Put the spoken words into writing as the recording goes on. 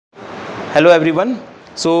Hello everyone.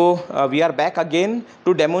 We are back again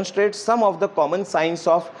to demonstrate some of the common signs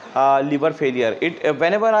of liver failure.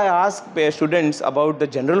 Whenever I ask students about the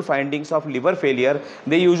general findings of liver failure,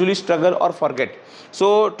 they usually struggle or forget.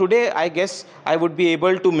 So today I guess I would be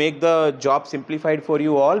able to make the job simplified for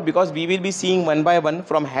you all, because we will be seeing one by one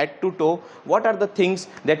from head to toe what are the things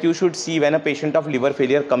that you should see when a patient of liver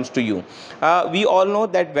failure comes to you. We all know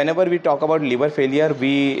that whenever we talk about liver failure,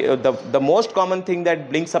 the most common thing that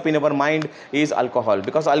blinks up in our mind is alcohol,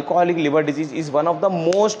 because alcoholic liver disease is one of the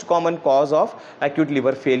most common cause of acute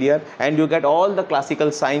liver failure, and you get all the classical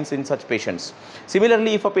signs in such patients.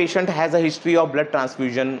 Similarly, if a patient has a history of blood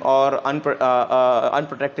transfusion or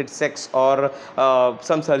unprotected sex or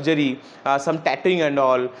some surgery, some tattooing and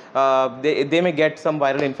all, they may get some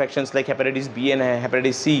viral infections like hepatitis B and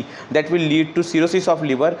hepatitis C that will lead to cirrhosis of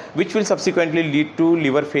liver, which will subsequently lead to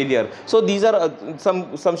liver failure. So these are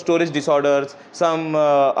some storage disorders, some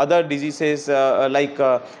other diseases like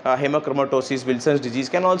hemochromatosis, Wilson's disease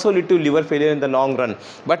can also lead to liver failure in the long run.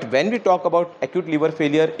 But when we talk about acute liver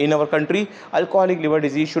failure in our country, alcoholic liver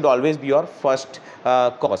disease should always be your first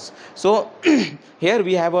cause. So here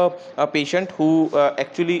we have a patient who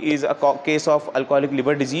actually is a case of alcoholic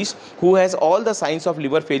liver disease, who has all the signs of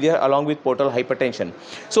liver failure along with portal hypertension.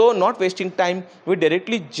 So not wasting time, we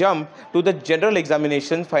directly jump to the general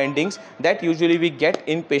examination findings that usually we get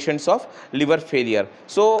in patients of liver failure.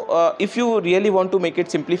 So if you really want to make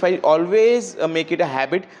it simplified, always make it a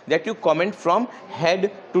habit that you comment from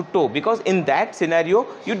head to toe, because in that scenario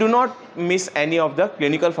you do not miss any of the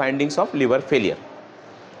clinical findings of liver failure.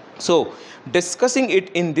 So discussing it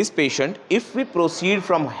in this patient, if we proceed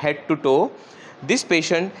from head to toe, this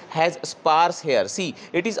patient has sparse hair. See,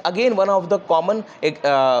 it is again one of the common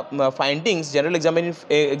findings, general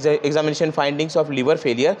examination findings of liver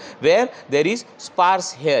failure, where there is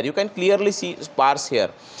sparse hair. You can clearly see sparse hair.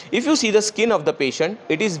 If you see the skin of the patient,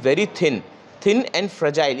 it is very thin and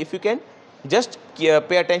fragile. If you can just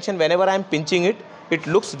pay attention, whenever I am pinching it, it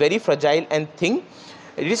looks very fragile and thin.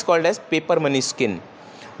 It is called as paper money skin.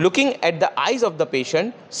 Looking at the eyes of the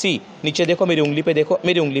patient, see, नीचे देखो, मेरी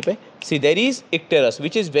उंगली पे, see, there is icterus,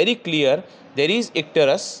 which is very clear. There is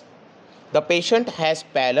icterus. The patient has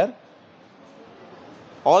pallor.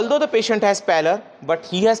 Although the patient has pallor, but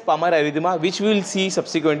he has palmar erythema, which we will see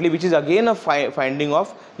subsequently, which is again a finding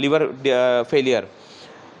of liver failure.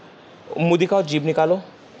 मुंह दिखाओ, जीभ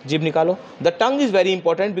निकालो. The tongue is very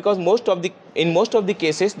important, because in most of the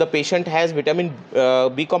cases the patient has vitamin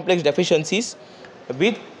B complex deficiencies,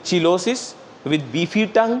 with cheilosis, with beefy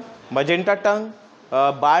tongue, magenta tongue,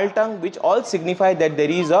 ball tongue, which all signify that there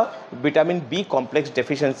is a vitamin B complex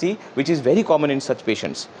deficiency, which is very common in such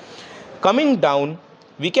patients. Coming down,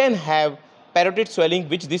 we can have parotid swelling,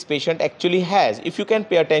 which this patient actually has. If you can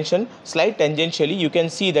pay attention, slight tangentially, you can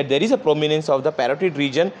see that there is a prominence of the parotid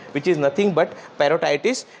region, which is nothing but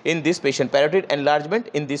parotitis in this patient, parotid enlargement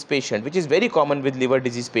in this patient, which is very common with liver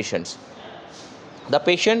disease patients. The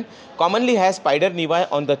patient commonly has spider nevi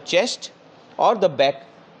on the chest or the back.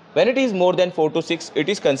 When it is more than 4 to 6, it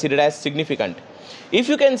is considered as significant. If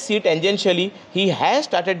you can see tangentially, he has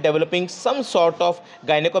started developing some sort of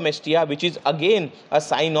gynecomastia, which is again a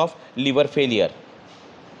sign of liver failure.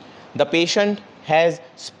 The patient has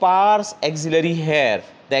sparse axillary hair.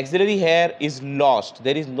 The axillary hair is lost.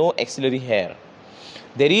 There is no axillary hair.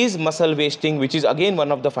 There is muscle wasting, which is again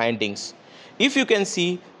one of the findings. If you can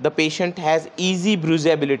see, the patient has easy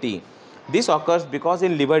bruisability. This occurs because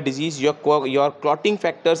in liver disease, your clotting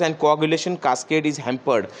factors and coagulation cascade is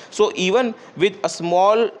hampered. So even with a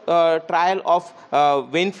small trial of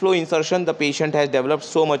vein flow insertion, the patient has developed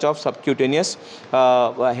so much of subcutaneous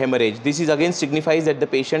hemorrhage. This is again signifies that the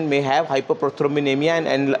patient may have hyperprothrombinaemia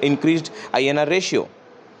and increased INR ratio.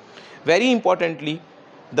 Very importantly,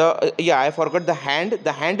 I forgot the hand.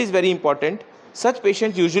 The hand is very important. Such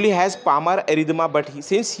patient usually has palmar erythema, but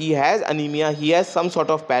since he has anemia, he has some sort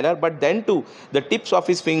of pallor, but then too the tips of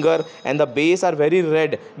his finger and the base are very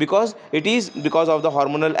red, because it is because of the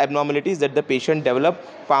hormonal abnormalities that the patient develop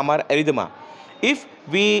palmar erythema. If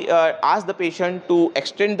we ask the patient to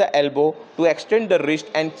extend the elbow, to extend the wrist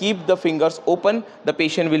and keep the fingers open, the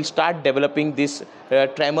patient will start developing these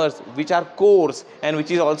tremors, which are coarse and which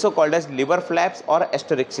is also called as liver flaps or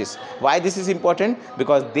asterixis. Why this is important?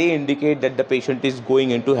 Because they indicate that the patient is going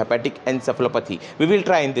into hepatic encephalopathy. We will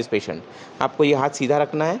try in this patient. आपको ये हाथ सीधा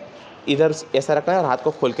रखना है, इधर ऐसा रखना है और हाथ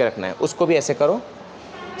को खोल के रखना है, उसको भी ऐसे करो.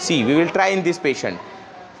 See, we will try in this patient.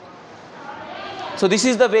 So this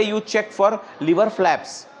is the way you check for liver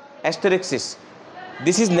flaps, asterixis.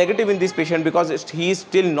 This is negative in this patient because he is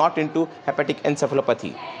still not into hepatic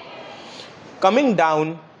encephalopathy. Coming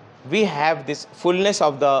down, we have this fullness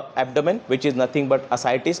of the abdomen, which is nothing but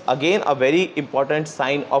ascites. Again, a very important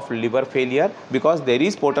sign of liver failure, because there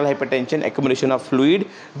is portal hypertension, accumulation of fluid,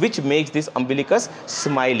 which makes this umbilicus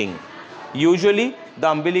smiling. Usually the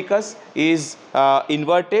umbilicus is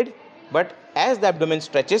inverted, but as the abdomen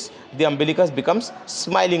stretches, the umbilicus becomes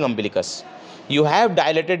smiling umbilicus. You have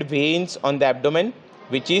dilated veins on the abdomen,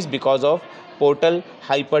 which is because of portal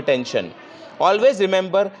hypertension. Always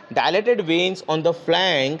remember, dilated veins on the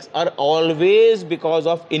flanks are always because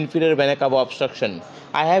of inferior vena cava obstruction.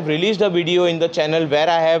 I have released a video in the channel where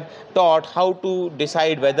I have taught how to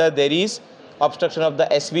decide whether there is obstruction of the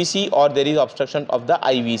SVC or there is obstruction of the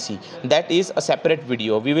IVC. That is a separate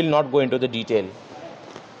video. We will not go into the detail.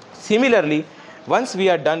 Similarly, once we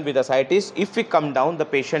are done with ascites, if we come down, the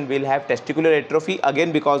patient will have testicular atrophy,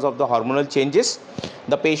 again because of the hormonal changes.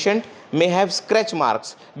 The patient may have scratch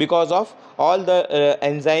marks because of all the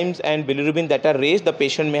enzymes and bilirubin that are raised. The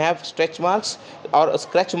patient may have stretch marks or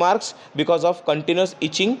scratch marks because of continuous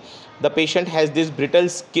itching. The patient has this brittle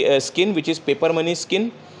skin, which is paper money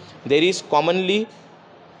skin. There is commonly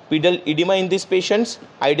pedal edema in these patients.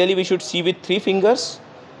 Ideally, we should see with 3 fingers.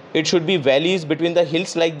 It should be valleys between the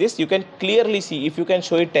hills like this. You can clearly see, if you can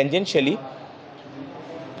show it tangentially.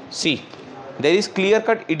 See, there is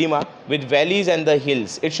clear-cut edema with valleys and the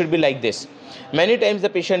hills. It should be like this. Many times the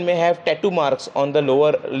patient may have tattoo marks on the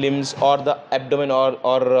lower limbs or the abdomen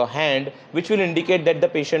or hand, which will indicate that the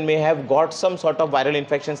patient may have got some sort of viral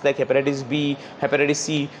infections like hepatitis B, hepatitis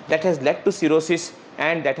C, that has led to cirrhosis,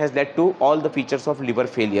 and that has led to all the features of liver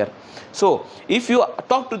failure. So if you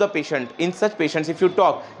talk to the patient, in such patients, if you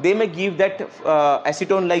talk, they may give that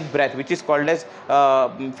acetone like breath, which is called as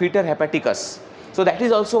fetor hepaticus. So that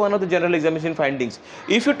is also one of the general examination findings.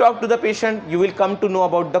 If you talk to the patient, you will come to know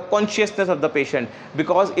about the consciousness of the patient,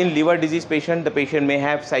 because in liver disease patient, the patient may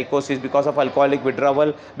have psychosis because of alcoholic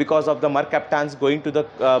withdrawal, because of the mercaptans going to the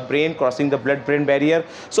brain, crossing the blood-brain barrier.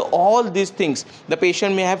 So all these things, the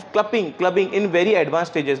patient may have clubbing in very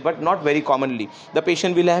advanced stages, but not very commonly. The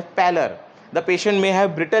patient will have pallor. The patient may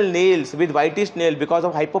have brittle nails with whitish nail because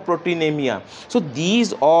of hypoproteinemia. So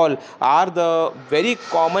these all are the very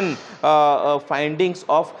common findings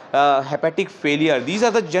of hepatic failure. These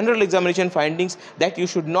are the general examination findings that you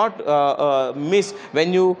should not miss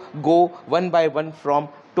when you go one by one from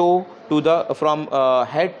head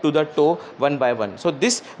to the toe, one by one. So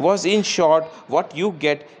this was in short what you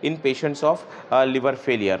get in patients of liver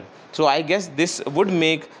failure. So I guess this would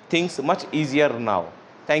make things much easier now.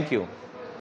 Thank you.